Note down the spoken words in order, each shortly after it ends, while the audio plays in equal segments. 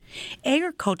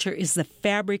Agriculture is the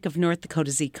fabric of North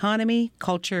Dakota's economy,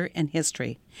 culture, and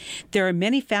history. There are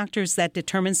many factors that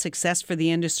determine success for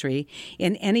the industry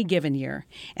in any given year,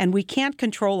 and we can't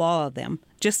control all of them.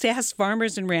 Just ask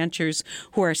farmers and ranchers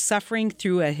who are suffering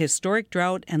through a historic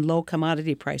drought and low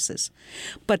commodity prices.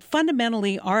 But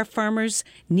fundamentally, our farmers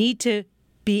need to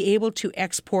be able to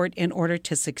export in order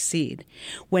to succeed.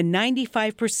 When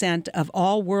 95% of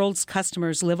all world's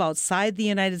customers live outside the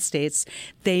United States,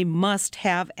 they must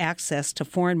have access to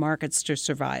foreign markets to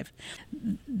survive.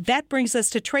 That brings us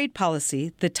to trade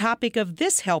policy, the topic of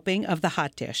this helping of the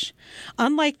Hot Dish.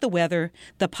 Unlike the weather,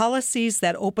 the policies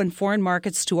that open foreign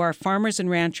markets to our farmers and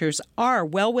ranchers are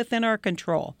well within our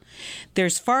control.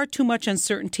 There's far too much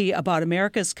uncertainty about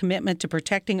America's commitment to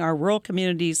protecting our rural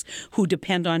communities who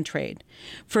depend on trade.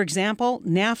 For example,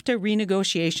 NAFTA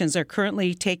renegotiations are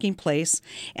currently taking place,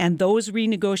 and those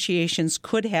renegotiations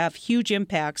could have huge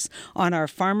impacts on our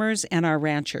farmers and our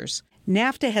ranchers.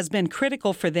 NAFTA has been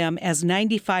critical for them as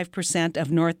 95% of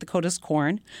North Dakota's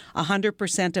corn,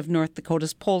 100% of North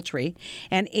Dakota's poultry,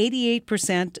 and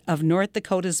 88% of North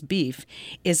Dakota's beef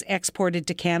is exported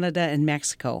to Canada and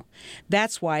Mexico.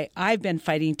 That's why I've been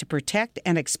fighting to protect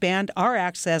and expand our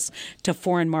access to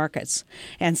foreign markets.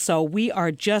 And so we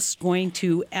are just going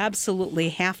to absolutely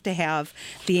have to have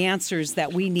the answers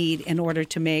that we need in order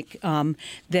to make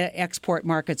the export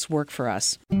markets work for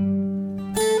us.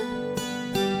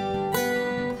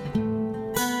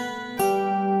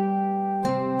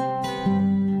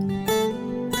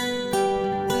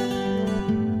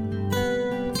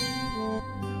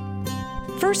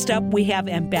 First up, we have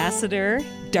Ambassador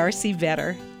Darci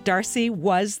Vetter. Darci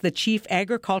was the Chief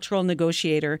Agricultural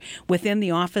Negotiator within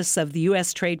the Office of the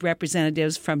U.S. Trade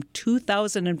Representatives from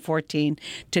 2014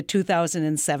 to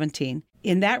 2017.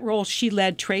 In that role, she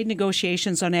led trade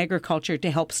negotiations on agriculture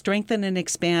to help strengthen and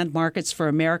expand markets for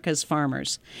America's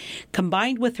farmers.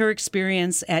 Combined with her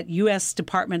experience at U.S.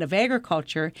 Department of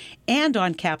Agriculture and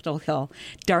on Capitol Hill,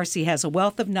 Darci has a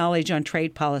wealth of knowledge on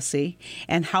trade policy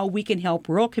and how we can help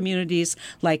rural communities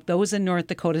like those in North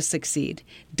Dakota succeed.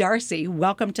 Darci,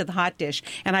 welcome to the Hot Dish.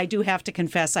 And I do have to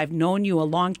confess, I've known you a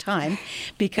long time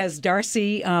because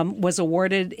Darci was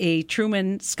awarded a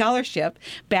Truman Scholarship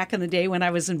back in the day when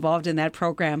I was involved in that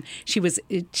program. She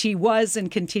was and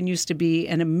continues to be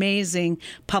an amazing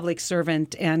public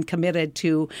servant and committed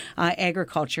to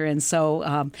agriculture. And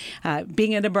so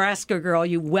being a Nebraska girl,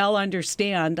 you well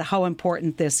understand how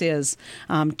important this is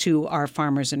to our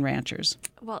farmers and ranchers.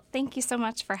 Well, thank you so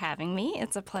much for having me.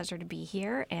 It's a pleasure to be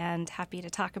here and happy to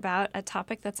talk about a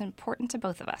topic that's important to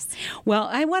both of us. Well,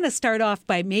 I want to start off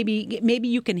by maybe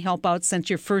you can help out since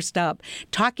you're first up,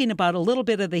 talking about a little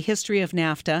bit of the history of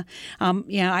NAFTA.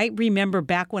 I remember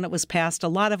back when it was passed, a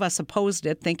lot of us opposed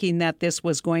it, thinking that this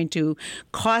was going to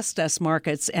cost us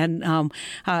markets. And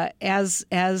as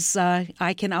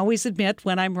I can always admit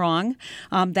when I'm wrong,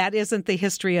 that isn't the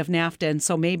history of NAFTA. And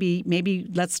so maybe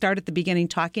let's start at the beginning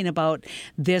talking about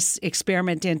this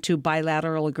experiment into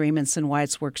bilateral agreements and why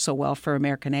it's worked so well for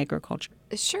American agriculture.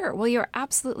 Sure. Well, you're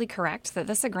absolutely correct that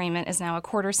this agreement is now a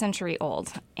quarter century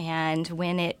old. And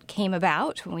when it came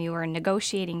about, when we were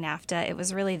negotiating NAFTA, it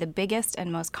was really the biggest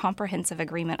and most comprehensive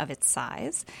agreement of its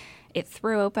size. It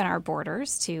threw open our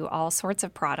borders to all sorts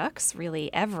of products,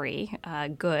 really every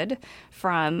good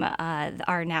from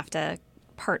our NAFTA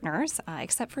partners,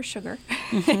 except for sugar.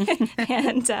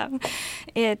 And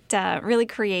it really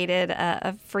created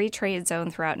a free trade zone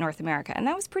throughout North America. And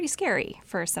that was pretty scary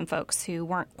for some folks who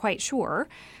weren't quite sure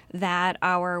that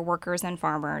our workers and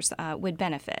farmers would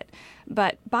benefit.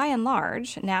 But by and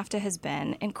large, NAFTA has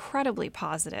been incredibly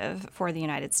positive for the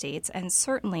United States and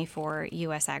certainly for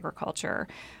U.S. agriculture,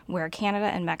 where Canada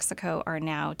and Mexico are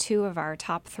now two of our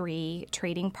top three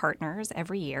trading partners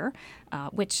every year,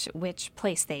 which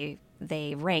place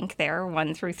they rank there,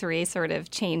 1 through 3 sort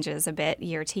of changes a bit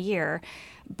year to year,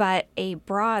 but a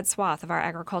broad swath of our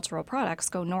agricultural products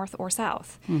go north or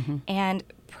south, and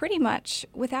pretty much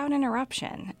without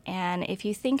interruption. And if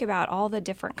you think about all the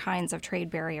different kinds of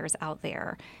trade barriers out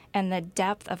there and the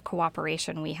depth of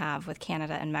cooperation we have with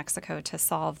Canada and Mexico to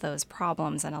solve those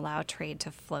problems and allow trade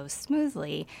to flow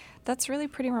smoothly, that's really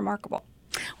pretty remarkable.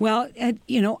 Well,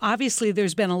 obviously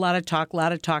there's been a lot of talk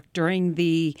during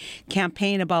the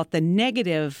campaign about the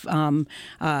negative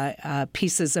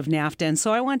pieces of NAFTA. And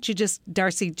so I want you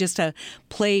Darci, to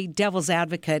play devil's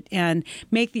advocate and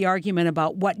make the argument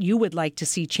about what you would like to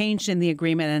see changed in the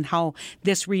agreement and how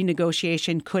this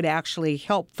renegotiation could actually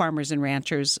help farmers and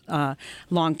ranchers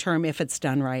long term if it's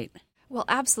done right. Well,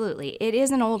 absolutely. It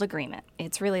is an old agreement.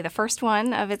 It's really the first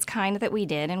one of its kind that we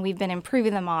did, and we've been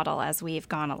improving the model as we've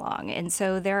gone along. And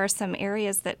so there are some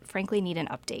areas that, frankly, need an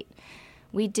update.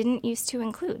 we didn't used to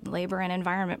include labor and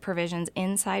environment provisions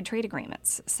inside trade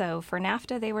agreements. So for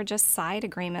NAFTA, they were just side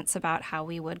agreements about how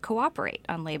we would cooperate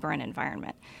on labor and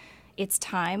environment. It's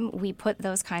time we put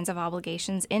those kinds of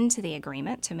obligations into the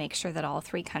agreement to make sure that all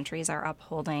three countries are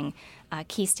upholding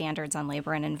key standards on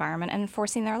labor and environment and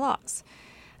enforcing their laws.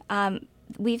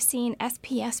 We've seen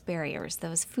SPS barriers,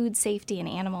 those food safety and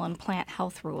animal and plant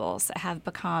health rules, have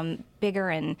become bigger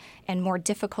and more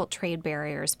difficult trade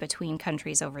barriers between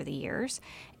countries over the years.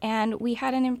 And we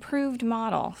had an improved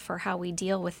model for how we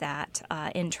deal with that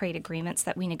in trade agreements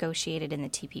that we negotiated in the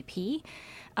TPP.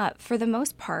 For the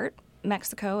most part,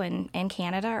 Mexico and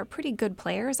Canada are pretty good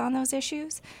players on those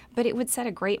issues, but it would set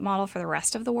a great model for the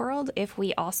rest of the world if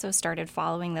we also started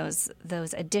following those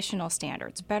additional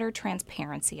standards, better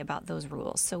transparency about those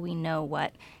rules so we know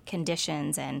what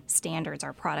conditions and standards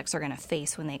our products are going to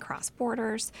face when they cross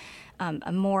borders,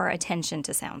 a more attention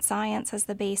to sound science as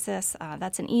the basis.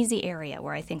 That's an easy area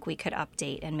where I think we could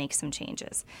update and make some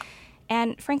changes.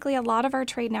 And frankly, a lot of our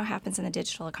trade now happens in the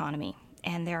digital economy.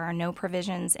 And there are no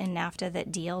provisions in NAFTA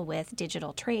that deal with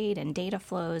digital trade and data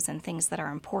flows and things that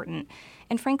are important,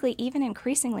 and frankly, even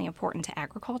increasingly important to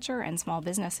agriculture and small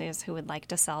businesses who would like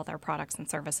to sell their products and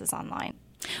services online.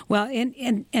 Well,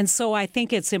 and so I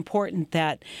think it's important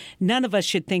that none of us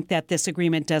should think that this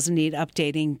agreement doesn't need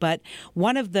updating. But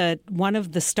one of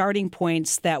the starting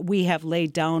points that we have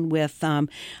laid down with Bob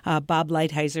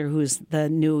Lighthizer, who's the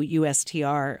new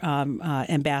USTR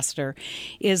ambassador,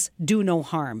 is do no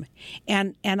harm.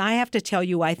 And I have to tell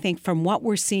you, I think from what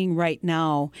we're seeing right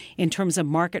now in terms of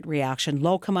market reaction,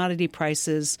 low commodity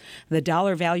prices, the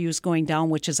dollar value is going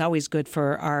down, which is always good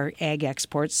for our ag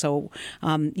exports. So,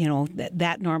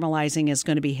 that normalizing is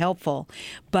going to be helpful.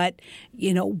 But,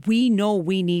 we know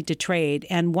we need to trade.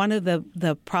 And one of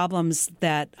the problems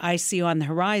that I see on the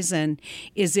horizon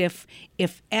is if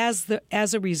as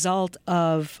a result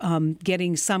of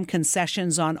getting some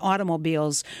concessions on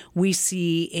automobiles, we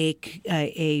see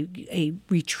a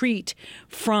retreat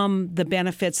from the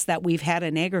benefits that we've had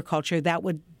in agriculture, that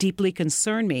would deeply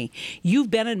concern me. You've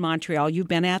been in Montreal. You've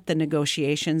been at the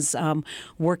negotiations,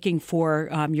 working for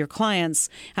your clients.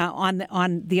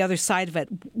 On the other side of it,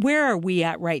 where are we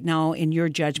at right now in your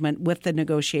judgment with the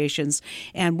negotiations,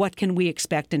 and what can we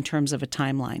expect in terms of a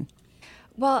timeline?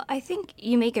 Well, I think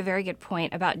you make a very good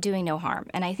point about doing no harm.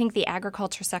 And I think the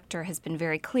agriculture sector has been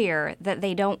very clear that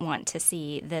they don't want to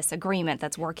see this agreement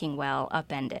that's working well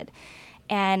upended.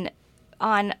 And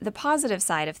on the positive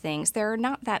side of things, there are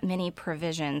not that many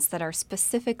provisions that are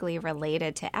specifically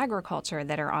related to agriculture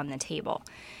that are on the table.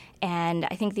 And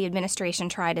I think the administration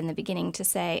tried in the beginning to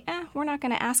say, we're not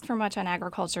going to ask for much on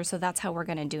agriculture, so that's how we're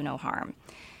going to do no harm.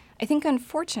 I think,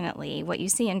 unfortunately, what you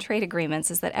see in trade agreements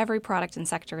is that every product and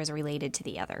sector is related to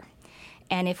the other.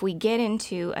 And if we get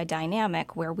into a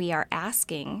dynamic where we are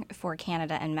asking for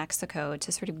Canada and Mexico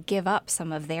to sort of give up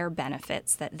some of their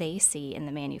benefits that they see in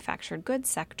the manufactured goods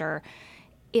sector,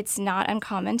 it's not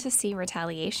uncommon to see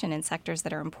retaliation in sectors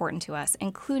that are important to us,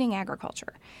 including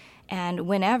agriculture. And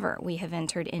whenever we have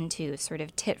entered into sort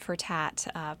of tit-for-tat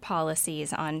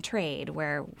policies on trade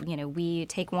where, we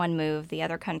take one move, the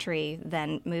other country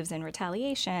then moves in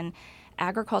retaliation,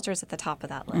 agriculture is at the top of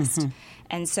that list. Mm-hmm.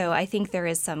 And so I think there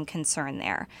is some concern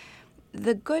there.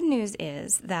 The good news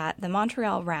is that the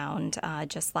Montreal round,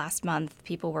 just last month,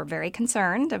 people were very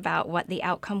concerned about what the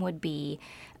outcome would be.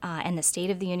 And the State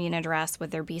of the Union address,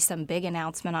 would there be some big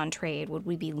announcement on trade? Would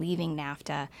we be leaving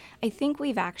NAFTA? I think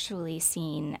we've actually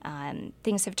seen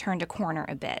things have turned a corner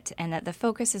a bit, and that the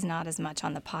focus is not as much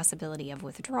on the possibility of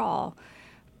withdrawal,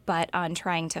 but on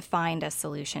trying to find a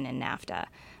solution in NAFTA.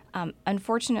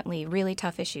 Unfortunately, really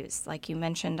tough issues, like you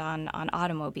mentioned on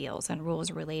automobiles and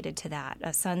rules related to that,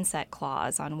 a sunset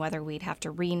clause on whether we'd have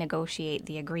to renegotiate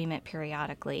the agreement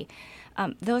periodically,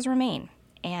 those remain.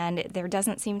 And there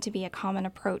doesn't seem to be a common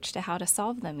approach to how to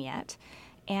solve them yet.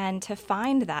 And to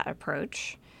find that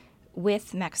approach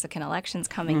with Mexican elections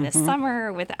coming this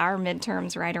summer, with our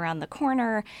midterms right around the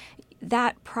corner,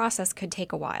 that process could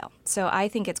take a while. So I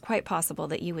think it's quite possible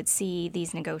that you would see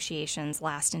these negotiations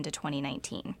last into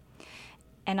 2019.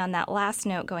 And on that last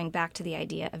note, going back to the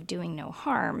idea of doing no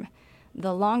harm,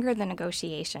 the longer the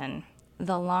negotiation,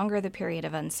 the longer the period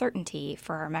of uncertainty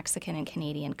for our Mexican and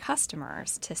Canadian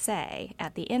customers to say,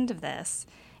 at the end of this,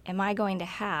 am I going to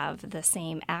have the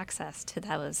same access to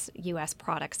those U.S.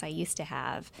 products I used to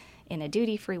have in a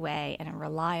duty-free way, in a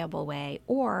reliable way,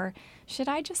 or should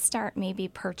I just start maybe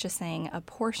purchasing a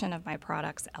portion of my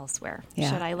products elsewhere? Yeah.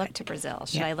 Should I look to Brazil?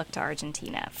 Should I look to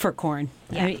Argentina? For corn.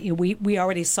 Yeah. We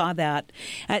already saw that.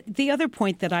 The other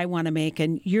point that I want to make,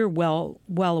 and you're well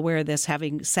aware of this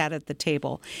having sat at the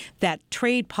table, that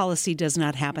trade policy does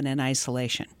not happen in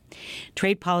isolation.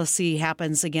 Trade policy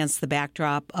happens against the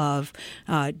backdrop of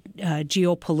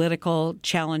geopolitical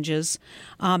challenges.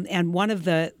 And one of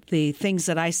the things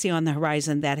that I see on the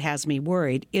horizon that has me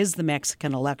worried is the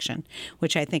Mexican election,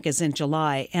 which I think is in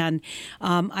July. And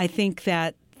I think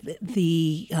that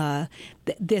this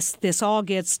all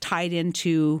gets tied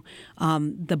into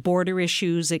the border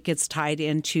issues. It gets tied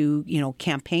into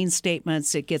campaign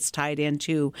statements. It gets tied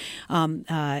into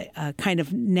a kind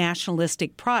of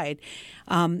nationalistic pride.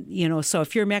 So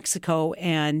if you're Mexico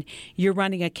and you're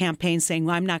running a campaign saying,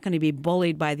 well, I'm not going to be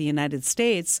bullied by the United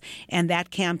States, and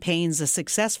that campaign's a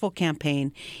successful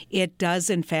campaign, it does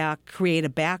in fact create a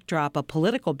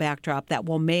political backdrop that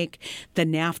will make the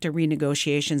NAFTA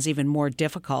renegotiations even more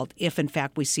difficult if in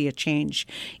fact we see a change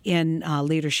in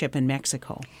leadership in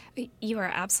Mexico. You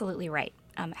are absolutely right.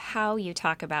 How you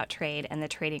talk about trade and the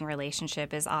trading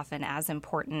relationship is often as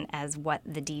important as what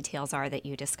the details are that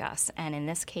you discuss. And in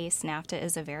this case, NAFTA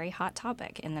is a very hot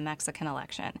topic in the Mexican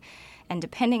election. And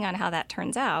depending on how that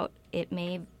turns out, it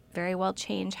may very well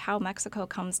change how Mexico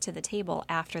comes to the table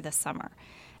after the summer.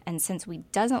 And since we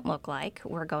doesn't look like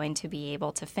we're going to be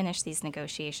able to finish these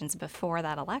negotiations before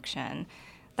that election,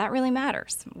 that really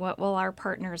matters. What will our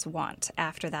partners want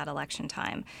after that election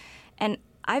time? And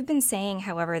I've been saying,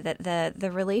 however, that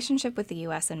the relationship with the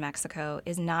U.S. and Mexico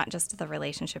is not just the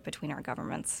relationship between our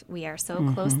governments. We are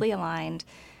so closely aligned.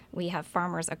 We have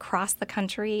farmers across the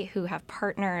country who have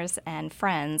partners and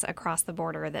friends across the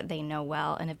border that they know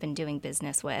well and have been doing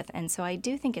business with. And so I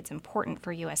do think it's important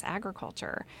for U.S.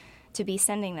 agriculture to be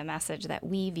sending the message that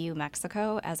we view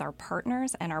Mexico as our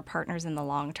partners and our partners in the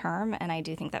long term, and I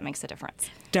do think that makes a difference.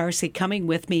 Darci, coming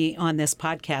with me on this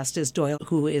podcast is Doyle,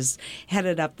 who is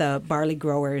headed up the barley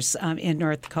growers in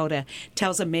North Dakota,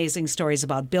 tells amazing stories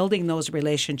about building those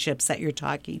relationships that you're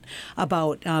talking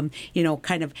about,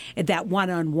 kind of that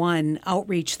one-on-one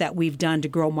outreach that we've done to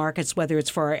grow markets, whether it's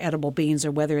for our edible beans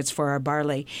or whether it's for our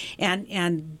barley.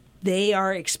 And they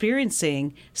are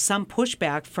experiencing some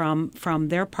pushback from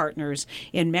their partners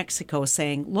in Mexico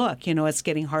saying, look, it's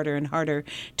getting harder and harder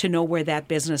to know where that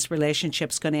business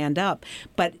relationship's going to end up.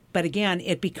 But again,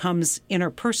 it becomes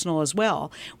interpersonal as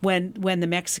well. When the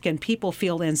Mexican people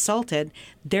feel insulted,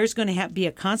 there's going to be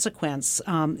a consequence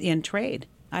in trade.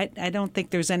 I don't think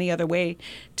there's any other way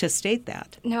to state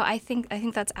that. No, I think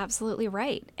that's absolutely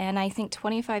right. And I think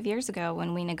 25 years ago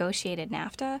when we negotiated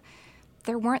NAFTA,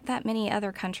 there weren't that many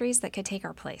other countries that could take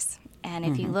our place. And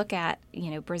if you look at,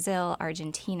 Brazil,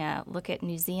 Argentina, look at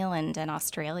New Zealand and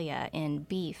Australia in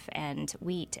beef and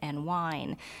wheat and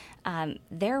wine,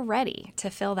 they're ready to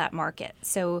fill that market.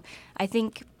 So I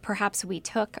think perhaps we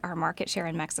took our market share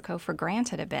in Mexico for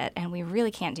granted a bit, and we really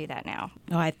can't do that now.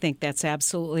 Oh, I think that's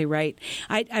absolutely right.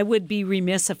 I would be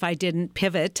remiss if I didn't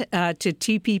pivot to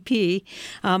TPP.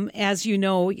 As you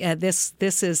know, this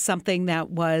is something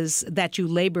that you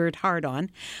labored hard on.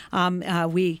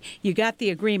 You got the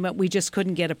agreement. We just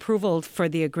couldn't get approval for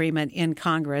the agreement in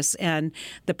Congress, and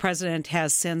the president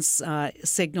has since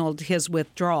signaled his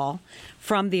withdrawal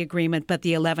from the agreement, but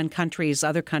the 11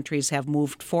 other countries have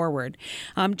moved forward.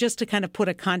 Just to kind of put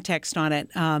a context on it,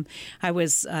 I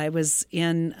was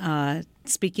in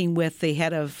speaking with the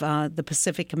head of the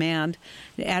Pacific Command,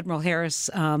 Admiral Harris,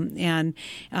 and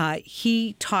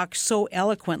he talked so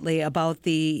eloquently about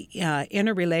the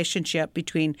interrelationship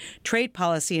between trade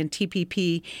policy and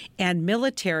TPP and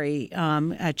military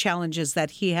challenges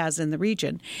that he has in the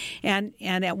region. And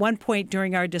at one point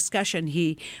during our discussion,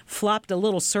 he flopped a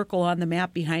little circle on the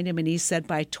map behind him, and he said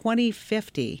by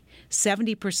 2050,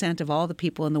 70% of all the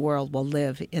people in the world will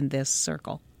live in this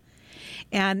circle.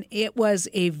 And it was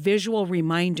a visual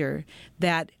reminder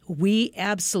that we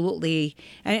absolutely,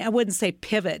 I wouldn't say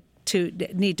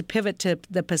need to pivot to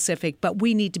the Pacific, but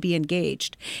we need to be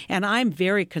engaged. And I'm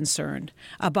very concerned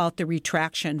about the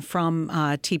retraction from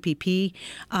TPP.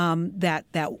 That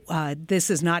this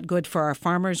is not good for our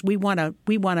farmers. We want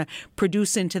to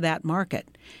produce into that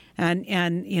market, and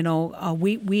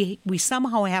we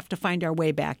somehow have to find our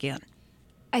way back in.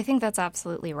 I think that's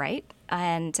absolutely right.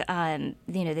 And,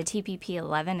 the TPP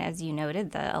 11, as you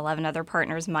noted, the 11 other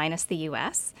partners minus the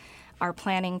U.S., are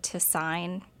planning to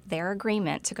sign their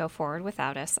agreement to go forward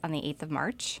without us on the 8th of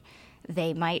March.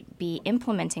 they might be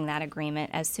implementing that agreement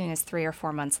as soon as 3 or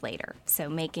 4 months later, so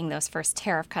making those first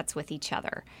tariff cuts with each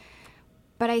other.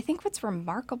 But I think what's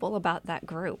remarkable about that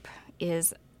group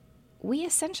is we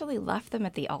essentially left them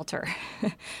at the altar.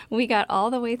 We got all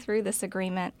the way through this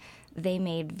agreement. They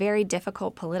made very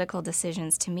difficult political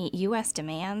decisions to meet U.S.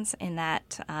 demands in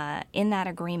that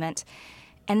agreement.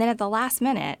 And then at the last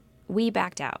minute, we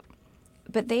backed out.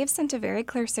 But they have sent a very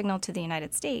clear signal to the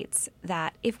United States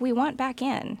that if we want back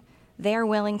in, they are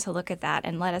willing to look at that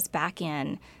and let us back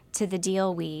in to the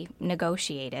deal we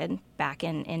negotiated back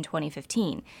in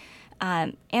 2015.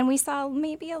 And we saw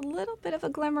maybe a little bit of a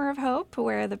glimmer of hope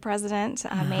where the president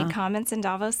made comments in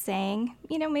Davos saying,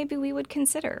 maybe we would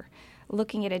consider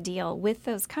looking at a deal with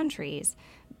those countries,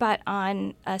 but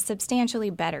on a substantially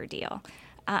better deal.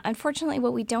 Unfortunately,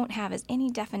 what we don't have is any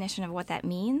definition of what that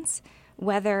means,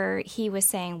 whether he was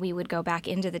saying we would go back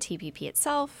into the TPP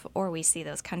itself or we see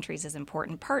those countries as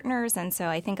important partners. And so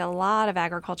I think a lot of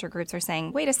agriculture groups are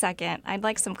saying, wait a second, I'd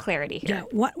like some clarity here.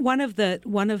 Yeah, one of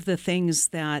the things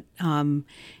that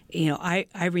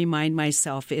I remind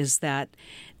myself is that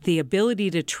the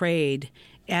ability to trade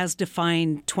as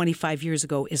defined 25 years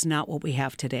ago is not what we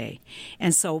have today.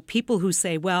 And so people who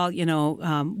say, well,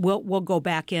 we'll go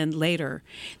back in later,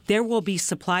 there will be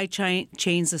supply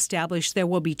chains established, there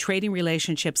will be trading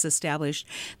relationships established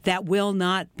that will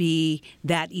not be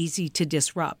that easy to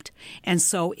disrupt. And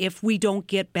so if we don't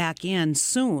get back in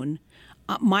soon,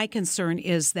 my concern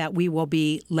is that we will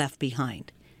be left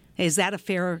behind. Is that a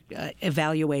fair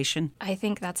evaluation? I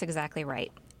think that's exactly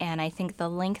right. And I think the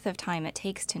length of time it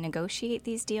takes to negotiate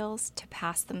these deals, to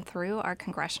pass them through our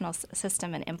congressional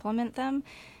system and implement them,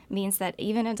 means that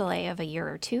even a delay of a year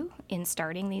or two in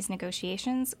starting these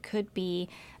negotiations could be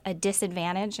a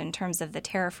disadvantage in terms of the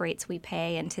tariff rates we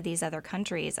pay into these other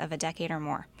countries of a decade or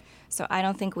more. So I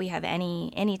don't think we have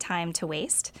any time to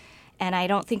waste. And I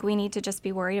don't think we need to just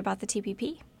be worried about the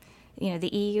TPP.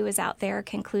 The EU is out there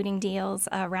concluding deals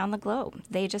around the globe.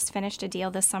 They just finished a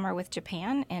deal this summer with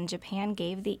Japan, and Japan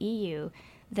gave the EU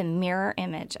the mirror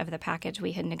image of the package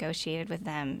we had negotiated with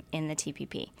them in the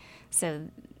TPP. So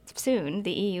soon,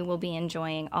 the EU will be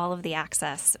enjoying all of the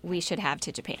access we should have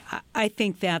to Japan. I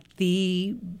think that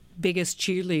the biggest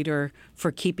cheerleader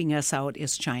for keeping us out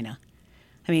is China.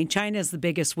 I mean, China is the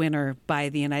biggest winner by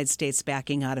the United States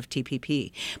backing out of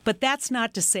TPP. But that's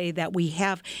not to say that we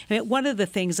have one of the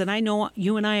things, and I know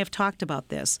you and I have talked about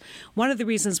this, one of the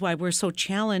reasons why we're so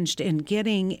challenged in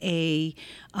getting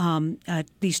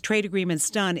these trade agreements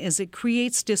done is it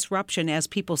creates disruption as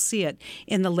people see it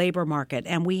in the labor market.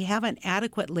 And we haven't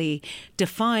adequately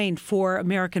defined for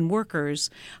American workers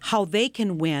how they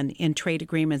can win in trade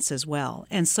agreements as well.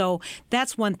 And so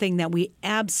that's one thing that we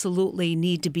absolutely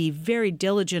need to be very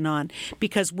diligent on,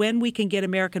 because when we can get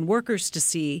American workers to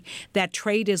see that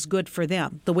trade is good for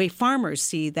them, the way farmers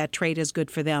see that trade is good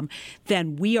for them,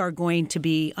 then we are going to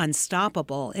be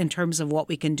unstoppable in terms of what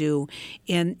we can do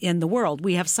in the world.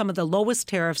 We have some of the lowest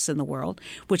tariffs in the world,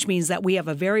 which means that we have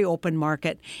a very open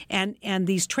market, and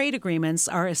these trade agreements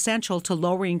are essential to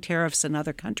lowering tariffs in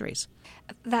other countries.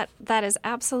 That is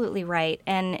absolutely right.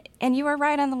 And you are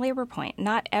right on the labor point.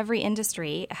 Not every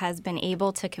industry has been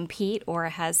able to compete or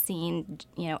has seen,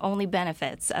 only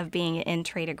benefits of being in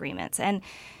trade agreements. And,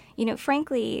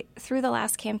 frankly, through the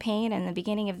last campaign and the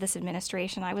beginning of this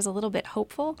administration, I was a little bit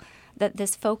hopeful that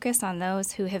this focus on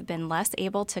those who have been less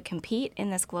able to compete in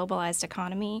this globalized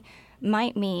economy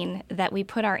might mean that we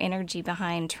put our energy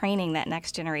behind training that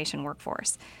next generation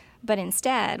workforce. But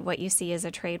instead, what you see is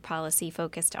a trade policy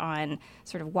focused on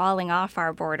sort of walling off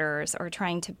our borders or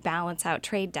trying to balance out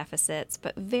trade deficits,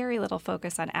 but very little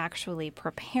focus on actually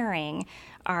preparing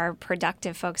our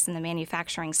productive folks in the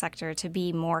manufacturing sector to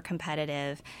be more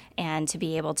competitive and to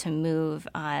be able to move,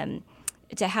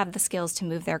 to have the skills to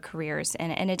move their careers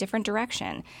in a different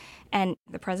direction. And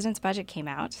the president's budget came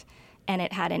out, and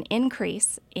it had an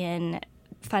increase in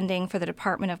funding for the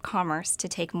Department of Commerce to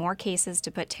take more cases to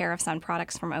put tariffs on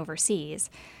products from overseas,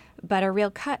 but a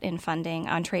real cut in funding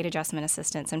on trade adjustment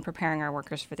assistance and preparing our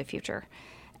workers for the future.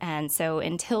 And so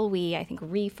until we, I think,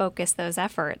 refocus those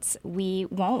efforts, we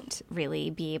won't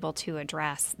really be able to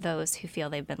address those who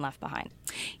feel they've been left behind.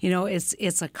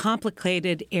 It's a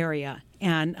complicated area.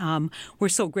 And we're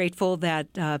so grateful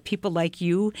that people like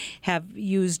you have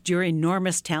used your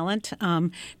enormous talent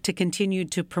to continue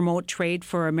to promote trade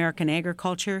for American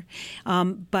agriculture.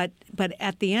 But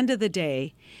at the end of the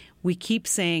day, we keep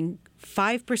saying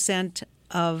 5%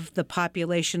 of the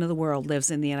population of the world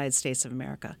lives in the United States of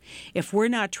America. If we're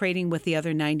not trading with the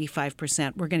other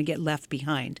 95%, we're going to get left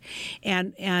behind.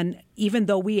 And even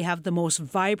though we have the most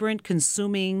vibrant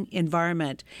consuming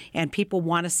environment and people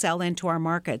want to sell into our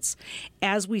markets,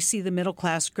 as we see the middle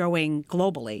class growing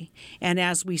globally and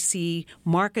as we see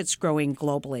markets growing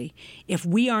globally, if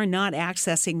we are not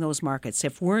accessing those markets,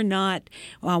 if we're not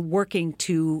working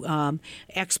to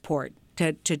export,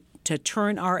 to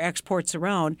turn our exports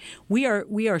around, we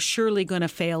are surely going to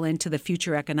fail into the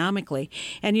future economically.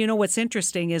 And what's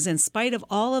interesting is, in spite of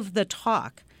all of the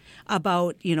talk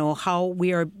about how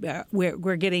we're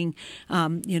getting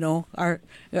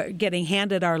getting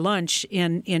handed our lunch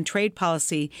in trade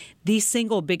policy, the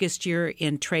single biggest year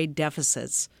in trade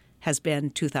deficits has been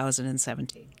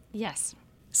 2017. Yes.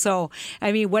 So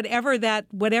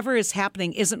whatever is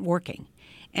happening isn't working.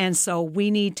 And so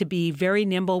we need to be very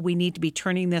nimble. We need to be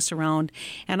turning this around.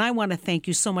 And I want to thank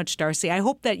you so much, Darci. I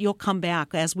hope that you'll come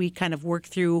back as we kind of work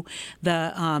through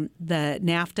the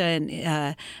NAFTA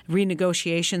and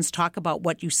renegotiations, talk about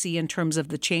what you see in terms of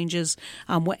the changes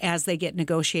as they get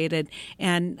negotiated,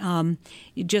 and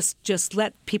just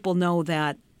let people know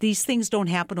that these things don't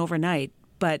happen overnight.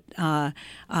 But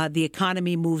the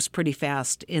economy moves pretty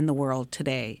fast in the world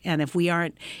today, and if we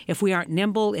aren't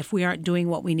nimble, if we aren't doing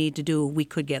what we need to do, we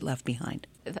could get left behind.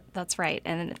 That's right,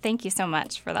 and thank you so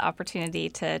much for the opportunity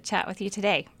to chat with you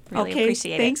today. Really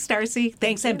appreciate it. Thanks, Darci.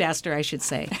 Thanks, Ambassador, I should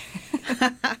say.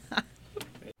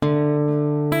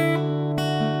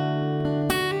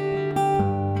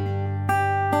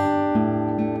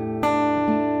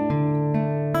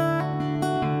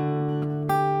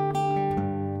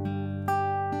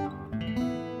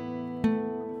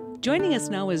 Joining us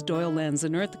now is Doyle Lentz, a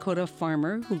North Dakota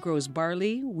farmer who grows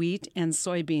barley, wheat, and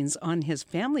soybeans on his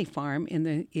family farm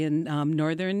in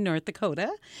northern North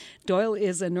Dakota. Doyle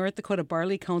is a North Dakota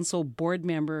Barley Council board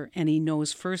member, and he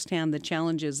knows firsthand the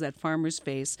challenges that farmers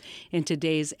face in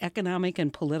today's economic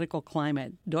and political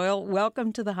climate. Doyle,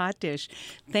 welcome to the Hot Dish.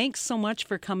 Thanks so much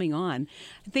for coming on.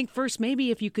 I think first,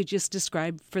 maybe if you could just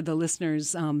describe for the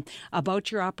listeners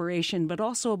about your operation, but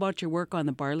also about your work on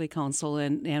the Barley Council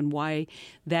and why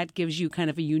that gives you kind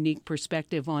of a unique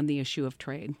perspective on the issue of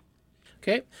trade.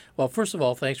 Okay. Well, first of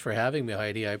all, thanks for having me,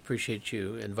 Heidi. I appreciate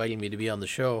you inviting me to be on the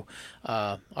show.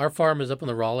 Our farm is up in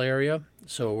the Raleigh area,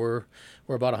 so we're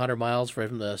about 100 miles right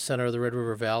from the center of the Red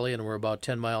River Valley, and we're about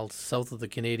 10 miles south of the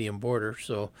Canadian border.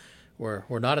 So we're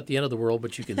not at the end of the world,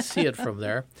 but you can see it from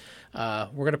there. We're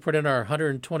going to put in our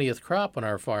 120th crop on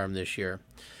our farm this year.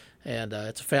 And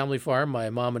it's a family farm.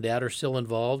 My mom and dad are still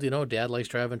involved. Dad likes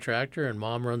driving tractor, and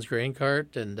mom runs grain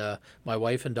cart. And my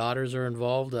wife and daughters are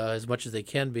involved as much as they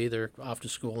can be. They're off to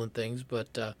school and things.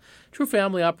 But true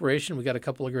family operation. We got a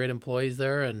couple of great employees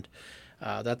there, and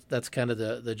that's kind of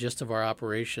the gist of our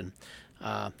operation.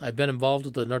 I've been involved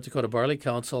with the North Dakota Barley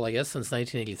Council, I guess, since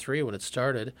 1983 when it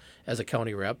started as a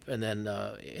county rep. And then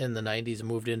in the 90s,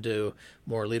 moved into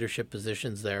more leadership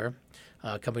positions there.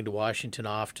 Coming to Washington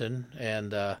often,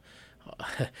 and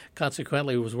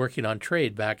consequently was working on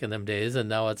trade back in them days, and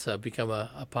now it's become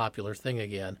a popular thing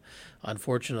again.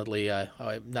 Unfortunately,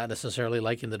 I'm not necessarily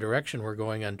liking the direction we're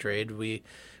going on trade. We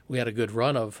had a good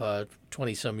run of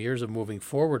 20-some years of moving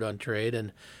forward on trade,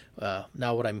 and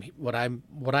now what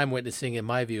I'm witnessing, in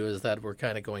my view, is that we're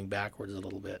kind of going backwards a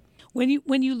little bit. When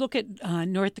you look at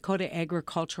North Dakota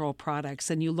agricultural products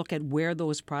and you look at where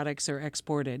those products are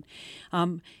exported,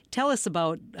 tell us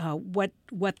about what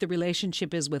the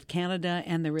relationship is with Canada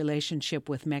and the relationship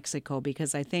with Mexico,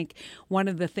 because I think one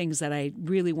of the things that I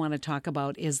really want to talk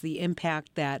about is the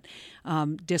impact that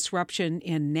disruption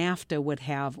in NAFTA would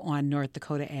have on North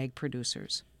Dakota ag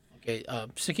producers. Okay,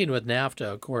 sticking with NAFTA,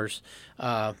 of course,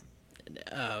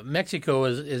 Mexico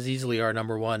is easily our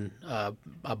number one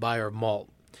buyer of malt.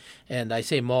 And I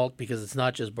say malt because it's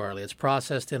not just barley. It's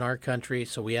processed in our country,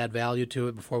 so we add value to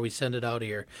it before we send it out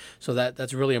here. So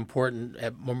that's really important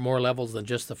at more levels than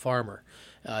just the farmer.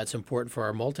 It's important for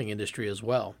our malting industry as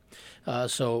well.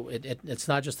 So it's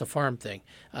not just a farm thing.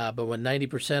 But when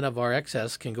 90% of our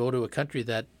excess can go to a country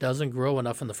that doesn't grow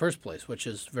enough in the first place, which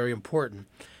is very important,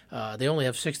 they only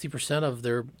have 60% of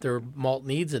their malt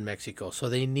needs in Mexico, so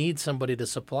they need somebody to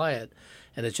supply it.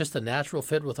 And it's just a natural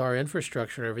fit with our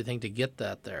infrastructure and everything to get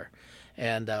that there.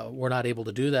 And we're not able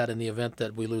to do that in the event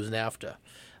that we lose NAFTA.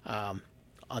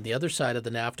 On the other side of the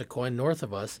NAFTA coin, north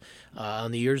of us,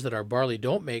 on the years that our barley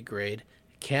don't make grade,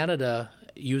 Canada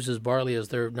uses barley as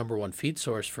their number one feed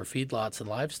source for feedlots and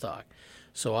livestock.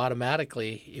 So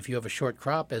automatically, if you have a short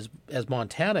crop, as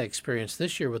Montana experienced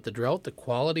this year with the drought, the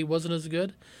quality wasn't as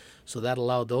good. So that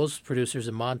allowed those producers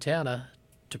in Montana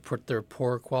to put their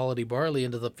poor quality barley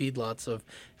into the feedlots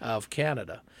of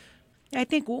Canada. I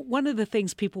think one of the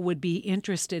things people would be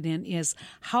interested in is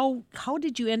how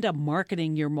did you end up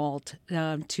marketing your malt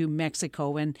to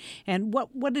Mexico, and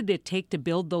what did it take to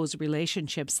build those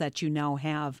relationships that you now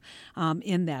have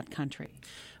in that country?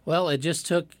 Well, it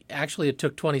took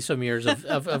 20-some years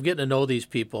of getting to know these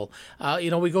people.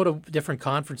 We go to different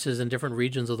conferences in different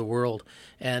regions of the world,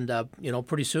 and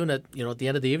pretty soon at the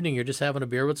end of the evening, you're just having a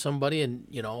beer with somebody, and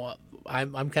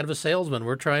I'm kind of a salesman.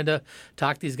 We're trying to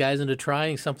talk these guys into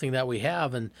trying something that we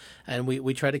have, and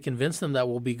we try to convince them that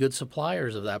we'll be good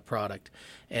suppliers of that product.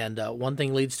 And one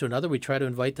thing leads to another. We try to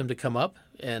invite them to come up,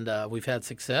 and we've had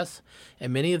success.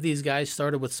 And many of these guys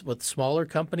started with smaller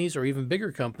companies or even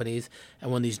bigger companies.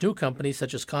 And when these new companies,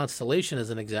 such as Constellation as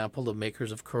an example, the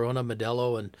makers of Corona,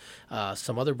 Modelo, and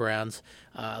some other brands,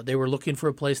 they were looking for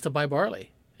a place to buy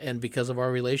barley. And because of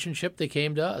our relationship, they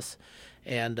came to us.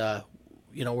 And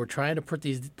we're trying to put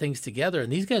these things together.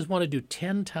 And these guys want to do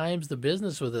 10 times the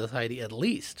business with us, Heidi, at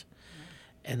least.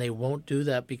 And they won't do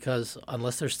that because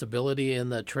unless there's stability in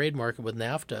the trade market with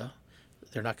NAFTA,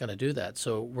 they're not going to do that.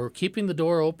 So we're keeping the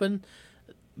door open.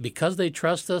 Because they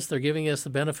trust us, they're giving us the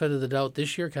benefit of the doubt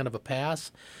this year, kind of a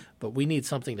pass, but we need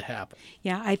something to happen.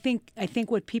 Yeah, I think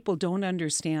what people don't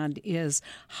understand is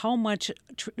how much,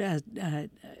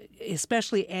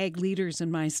 especially ag leaders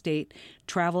in my state,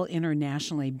 travel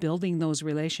internationally, building those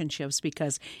relationships,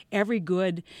 because every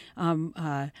good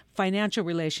financial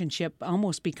relationship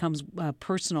almost becomes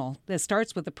personal. It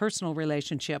starts with a personal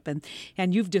relationship,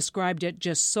 and you've described it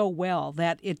just so well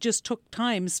that it just took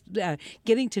time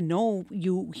getting to know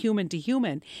you human to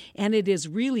human, and it is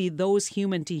really those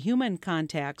human to human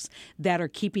contacts that are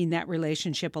keeping that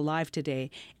relationship alive today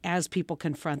as people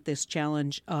confront this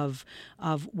challenge of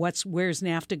where's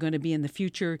NAFTA going to be in the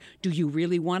future? Do you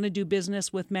really want to do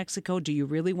business with Mexico? Do you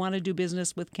really want to do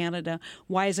business with Canada?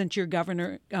 Why isn't your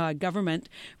government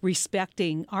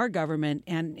respecting our government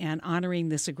and honoring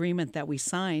this agreement that we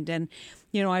signed? And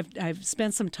I've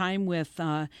spent some time with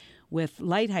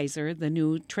Lighthizer, the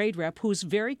new trade rep, who's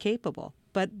very capable,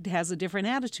 but has a different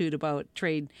attitude about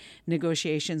trade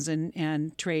negotiations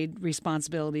and trade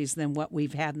responsibilities than what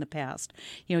we've had in the past.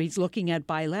 He's looking at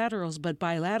bilaterals, but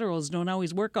bilaterals don't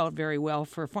always work out very well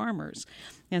for farmers.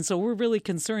 And so we're really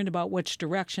concerned about which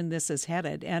direction this is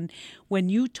headed. And when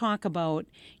you talk about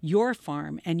your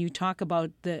farm and you talk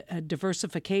about the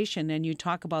diversification and you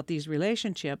talk about these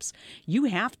relationships, you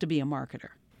have to be a marketer.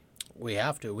 We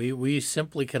have to. We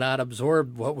simply cannot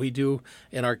absorb what we do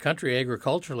in our country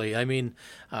agriculturally. I mean,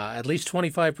 at least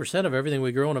 25% of everything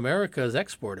we grow in America is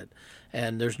exported.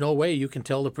 And there's no way you can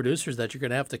tell the producers that you're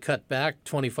going to have to cut back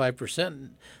 25%.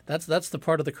 That's the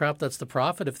part of the crop that's the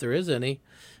profit, if there is any,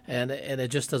 and it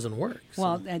just doesn't work. So.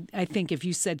 Well, I think if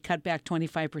you said cut back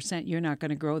 25%, you're not going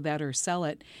to grow that or sell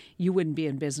it, you wouldn't be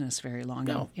in business very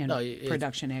long in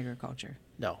production agriculture.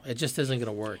 No, it just isn't going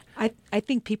to work. I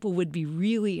think people would be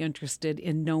really interested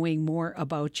in knowing more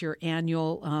about your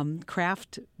annual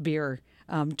craft beer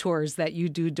tours that you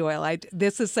do, Doyle.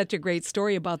 This is such a great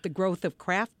story about the growth of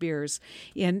craft beers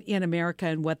in America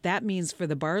and what that means for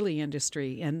the barley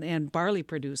industry and barley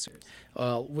producers.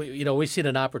 Well, we've seen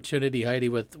an opportunity, Heidi,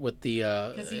 with the.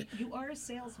 Because you are a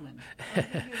salesman.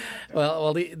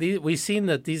 We've seen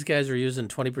that these guys are using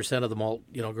 20% of the malt,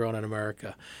 grown in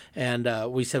America,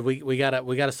 and we said we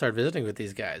gotta start visiting with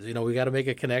these guys. We got to make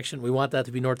a connection. We want that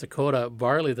to be North Dakota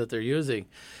barley that they're using,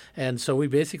 and so we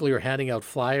basically were handing out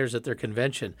flyers at their convention.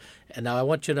 And now I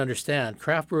want you to understand,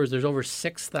 craft brewers. There's over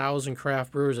 6,000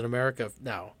 craft brewers in America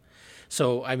now.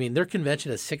 So I mean, their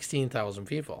convention has 16,000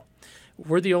 people.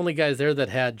 We're the only guys there that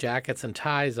had jackets and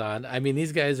ties on. I mean,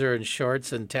 these guys are in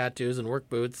shorts and tattoos and work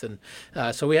boots, and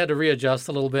so we had to readjust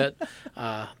a little bit.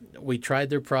 We tried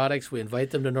their products. We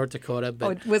invite them to North Dakota.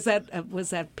 But was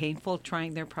that painful,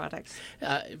 trying their products?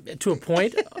 To a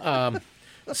point.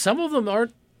 Some of them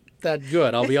aren't that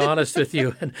good, I'll be honest with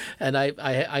you. And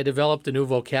I developed a new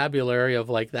vocabulary of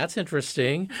like, that's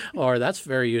interesting, or that's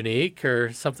very unique,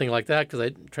 or something like that, because I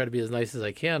try to be as nice as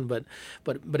I can. But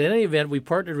in any event, we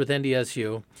partnered with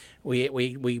NDSU.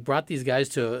 We brought these guys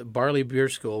to a barley beer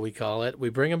school, we call it. We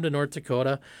bring them to North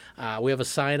Dakota. We have a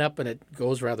sign up, and it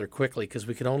goes rather quickly because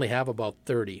we can only have about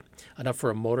 30, enough for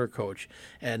a motor coach.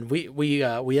 And we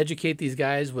educate these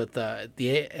guys with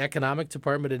the economic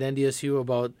department at NDSU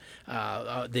about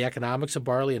the economics of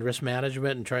barley and risk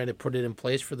management and trying to put it in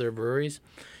place for their breweries.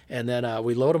 And then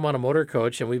we load them on a motor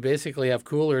coach, and we basically have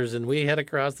coolers, and we head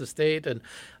across the state. And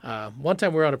one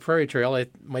time we were on a prairie trail, it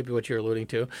might be what you're alluding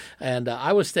to, and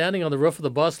I was standing on the roof of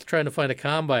the bus trying to find a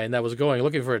combine that was going,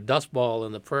 looking for a dust ball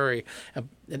in the prairie.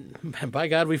 And by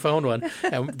God, we found one.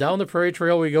 And down the prairie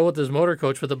trail we go with this motor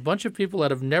coach with a bunch of people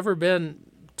that have never been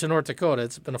to North Dakota.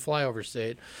 It's been a flyover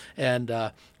state. And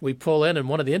we pull in, and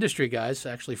one of the industry guys,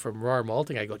 actually from Roar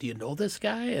Malting, I go, "Do you know this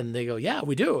guy?" And they go, "Yeah,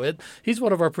 we do. He's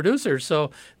one of our producers." So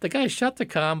the guy shut the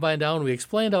combine down. We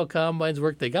explained how combines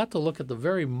work. They got to look at the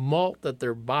very malt that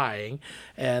they're buying,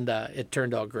 and it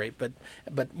turned out great. But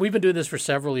we've been doing this for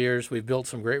several years. We've built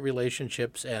some great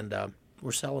relationships, and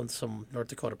we're selling some North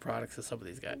Dakota products to some of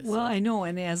these guys. Well, I know,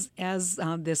 and as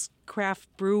this craft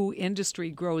brew industry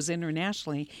grows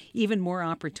internationally, even more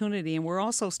opportunity. And we're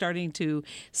also starting to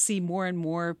see more and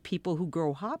more people who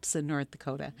grow hops in North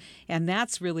Dakota. And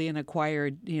that's really an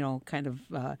acquired, kind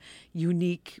of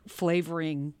unique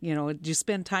flavoring. You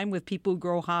spend time with people who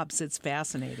grow hops, it's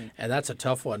fascinating. And that's a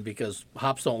tough one because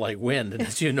hops don't like wind. And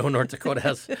as you know, North Dakota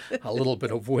has a little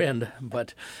bit of wind.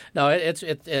 But no, it's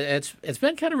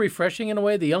been kind of refreshing in a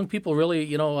way. The young people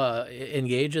really,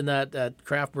 engage in that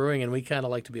craft brewing, and we kind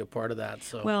of like to be a part of that.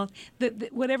 So, well,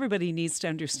 what everybody needs to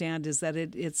understand is that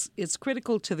it's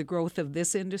critical to the growth of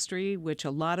this industry, which a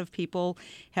lot of people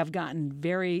have gotten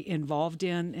very involved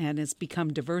in, and it's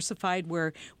become diversified.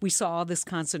 Where we saw all this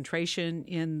concentration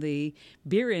in the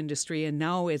beer industry, and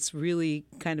now it's really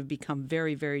kind of become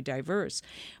very, very diverse.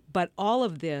 But all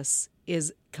of this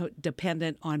is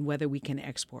dependent on whether we can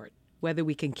export, whether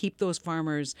we can keep those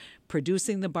farmers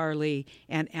producing the barley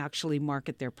and actually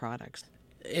market their products.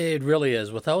 It really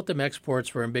is. Without them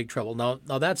exports, we're in big trouble. Now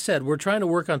that said, we're trying to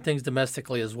work on things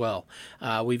domestically as well.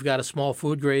 We've got a small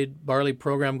food-grade barley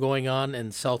program going on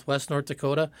in southwest North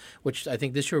Dakota, which I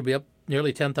think this year will be up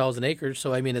nearly 10,000 acres.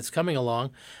 So, it's coming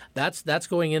along. That's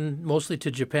going in mostly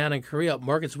to Japan and Korea,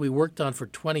 markets we worked on for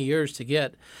 20 years to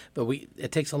get. But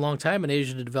it takes a long time in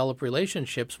Asia to develop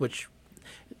relationships, which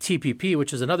TPP,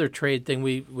 which is another trade thing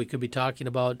we could be talking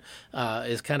about,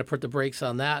 is kind of put the brakes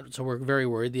on that. So we're very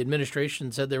worried. The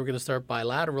administration said they were going to start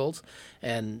bilaterals,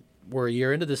 and we're a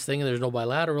year into this thing and there's no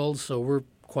bilaterals, so we're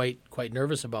quite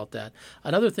nervous about that.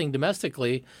 Another thing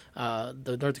domestically,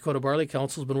 the North Dakota Barley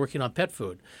Council has been working on pet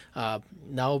food.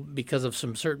 Now, because of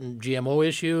some certain GMO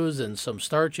issues and some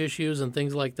starch issues and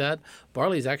things like that,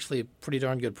 barley is actually a pretty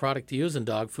darn good product to use in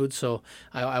dog food. So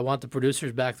I want the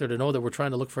producers back there to know that we're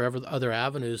trying to look for other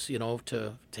avenues,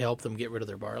 to help them get rid of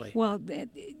their barley. Well,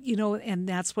 and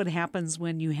that's what happens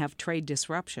when you have trade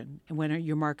disruption. And when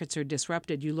your markets are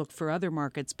disrupted, you look for other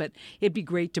markets. But it'd be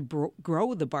great to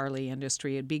grow the barley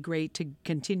industry. It'd be great to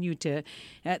continue to,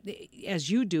 as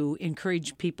you do,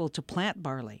 encourage people to plant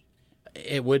barley.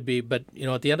 It would be, but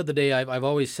at the end of the day, I've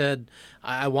always said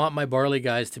I want my barley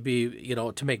guys to be,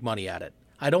 to make money at it.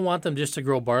 I don't want them just to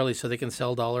grow barley so they can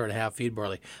sell $1.50 feed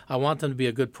barley. I want them to be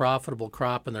a good, profitable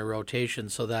crop in their rotation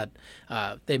so that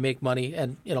they make money,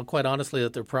 and quite honestly,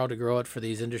 that they're proud to grow it for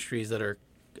these industries that are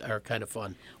kind of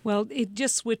fun. Well,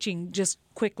 switching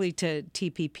quickly to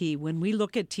TPP. When we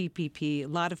look at TPP, a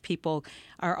lot of people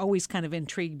are always kind of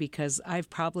intrigued because I've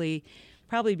probably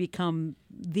become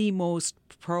the most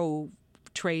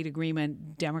pro-trade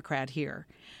agreement Democrat here,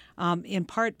 in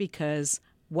part because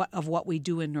of what we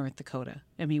do in North Dakota.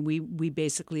 We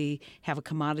basically have a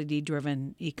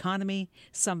commodity-driven economy,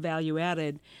 some value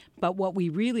added, but what we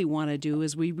really want to do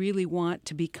is we really want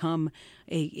to become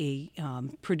a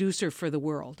producer for the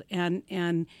world.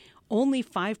 And only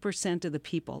 5% of the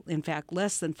people, in fact,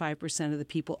 less than 5% of the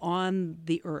people on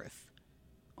the earth,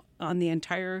 on the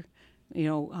entire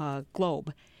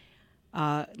globe,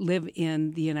 live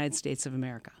in the United States of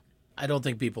America. I don't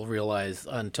think people realize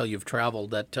until you've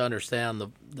traveled that to understand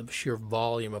the sheer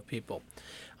volume of people.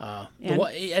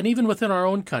 And even within our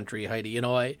own country, Heidi,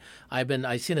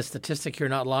 I seen a statistic here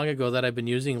not long ago that I've been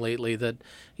using lately that,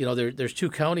 there's 2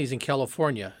 counties in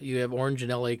California. You have Orange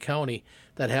and LA County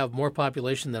that have more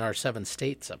population than our 7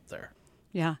 states up there.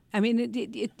 Yeah.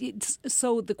 It's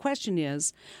so the question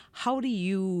is, how do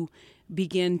you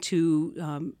begin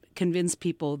to convince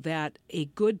people that a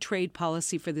good trade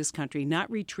policy for this country,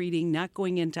 not retreating, not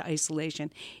going into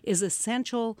isolation, is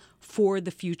essential for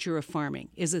the future of farming,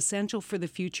 is essential for the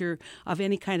future of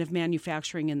any kind of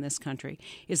manufacturing in this country,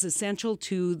 is essential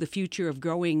to the future of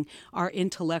growing our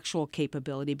intellectual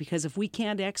capability, because if we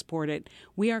can't export it,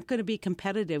 we aren't going to be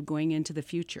competitive going into the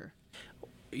future.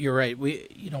 You're right.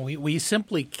 We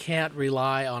simply can't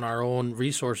rely on our own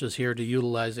resources here to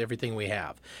utilize everything we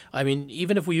have. I mean,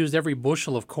 even if we used every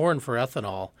bushel of corn for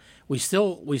ethanol, we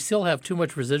still have too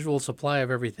much residual supply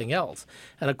of everything else.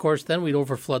 And of course, then we'd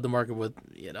overflood the market with,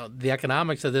 the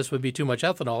economics of this would be too much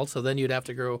ethanol. So then you'd have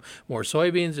to grow more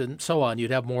soybeans and so on.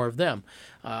 You'd have more of them.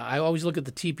 I always look at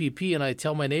the TPP and I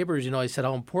tell my neighbors, I said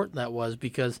how important that was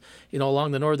because,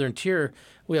 along the northern tier,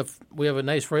 we have a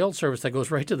nice rail service that goes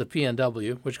right to the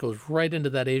PNW, which goes right into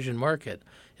that Asian market.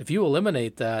 If you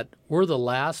eliminate that, we're the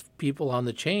last people on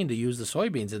the chain to use the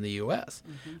soybeans in the U.S.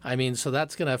 Mm-hmm. I mean, so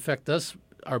that's going to affect us.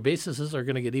 Our bases are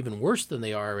going to get even worse than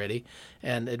they are already,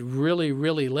 and it really,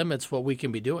 really limits what we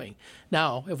can be doing.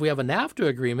 Now, if we have a NAFTA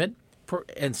agreement,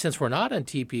 and since we're not in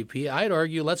TPP, I'd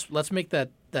argue let's make that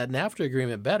NAFTA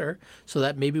agreement better so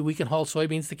that maybe we can haul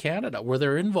soybeans to Canada where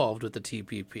they're involved with the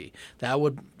TPP. That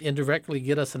would indirectly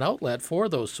get us an outlet for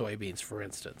those soybeans, for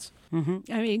instance.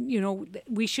 Mm-hmm. I mean,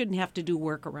 we shouldn't have to do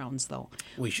workarounds, though.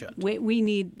 We should. We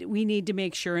need to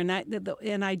make sure, and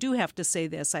I do have to say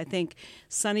this. I think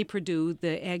Sonny Perdue,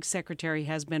 the Ag Secretary,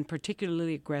 has been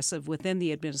particularly aggressive within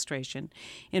the administration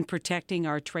in protecting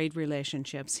our trade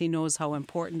relationships. He knows how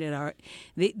important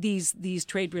these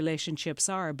trade relationships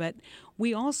are, but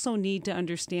we also need to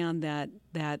understand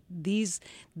that these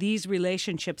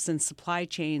relationships and supply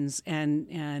chains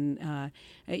and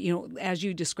as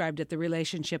you described it, the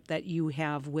relationship that you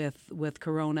have with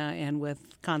Corona and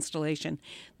with Constellation,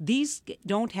 these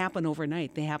don't happen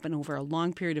overnight. They happen over a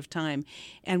long period of time,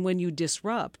 and when you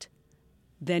disrupt,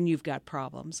 then you've got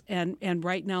problems. And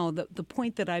right now, the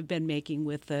point that I've been making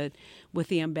with the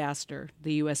ambassador,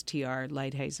 the USTR,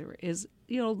 Lighthizer, is,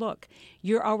 look,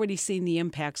 you're already seeing the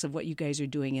impacts of what you guys are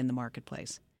doing in the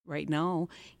marketplace. Right now,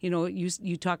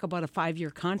 you talk about a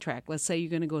 5-year contract. Let's say you're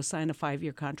going to go sign a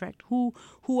 5-year contract. Who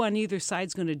on either side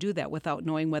is going to do that without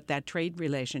knowing what that trade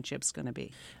relationship's going to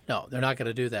be? No, they're not going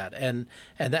to do that. And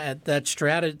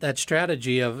that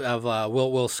strategy of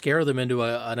we'll scare them into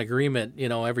an agreement,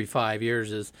 every 5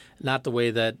 years is not the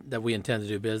way that we intend to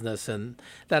do business. And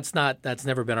that's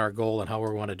never been our goal and how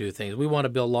we want to do things. We want to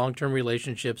build long-term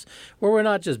relationships where we're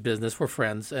not just business, we're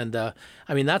friends. And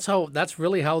that's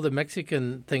really how the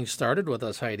Mexican thing started with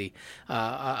us, Heidi.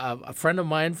 A friend of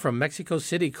mine from Mexico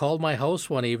City called my house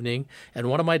one evening, and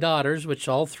one of my daughters, which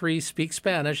all three speak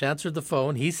Spanish, answered the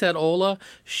phone. He said hola,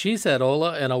 she said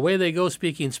hola, and away they go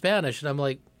speaking Spanish.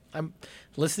 And I'm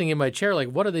listening in my chair like,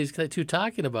 what are these two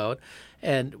talking about?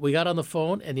 And we got on the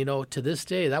phone, and, to this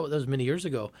day, that was many years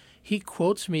ago, he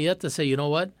quotes me yet to say, you know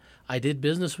what? I did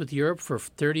business with Europe for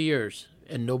 30 years.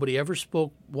 And nobody ever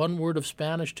spoke one word of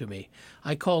Spanish to me.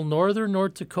 I call northern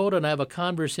North Dakota and I have a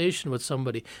conversation with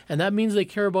somebody. And that means they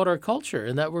care about our culture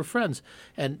and that we're friends.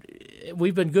 And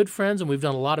we've been good friends and we've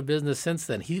done a lot of business since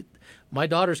then. My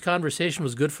daughter's conversation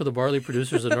was good for the barley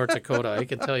producers of North Dakota. I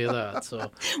can tell you that. So,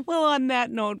 well, on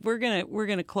that note, we're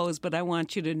gonna close. But I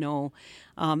want you to know,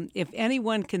 if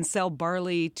anyone can sell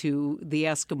barley to the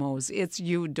Eskimos, it's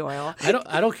you, Doyle.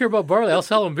 I don't care about barley. I'll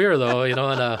sell them beer though.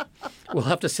 And we'll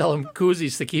have to sell them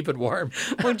koozies to keep it warm.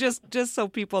 Well, just so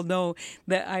people know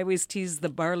that I always tease the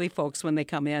barley folks when they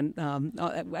come in.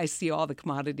 I see all the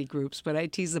commodity groups, but I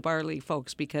tease the barley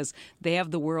folks because they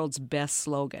have the world's best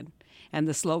slogan. And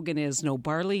the slogan is no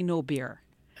barley, no beer.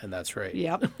 And that's right.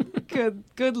 Yep.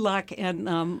 Good luck.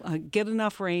 And get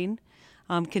enough rain.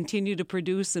 Continue to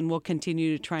produce, and we'll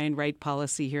continue to try and write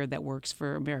policy here that works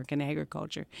for American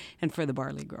agriculture and for the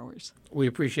barley growers. We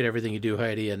appreciate everything you do,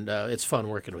 Heidi, and it's fun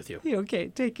working with you. Okay.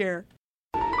 Take care.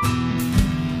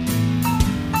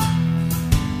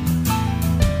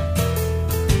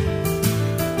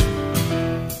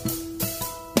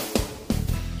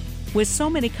 With so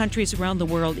many countries around the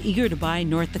world eager to buy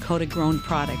North Dakota-grown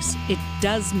products, it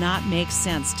does not make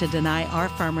sense to deny our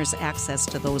farmers access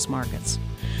to those markets.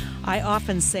 I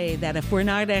often say that if we're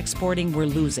not exporting, we're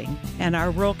losing, and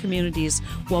our rural communities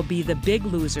will be the big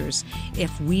losers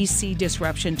if we see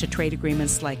disruption to trade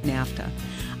agreements like NAFTA.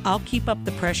 I'll keep up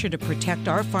the pressure to protect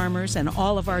our farmers and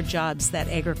all of our jobs that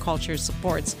agriculture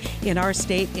supports in our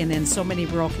state and in so many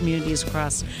rural communities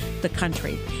across the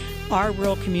country. Our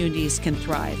rural communities can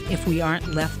thrive if we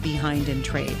aren't left behind in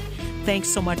trade. Thanks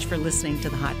so much for listening to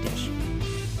The Hot Dish.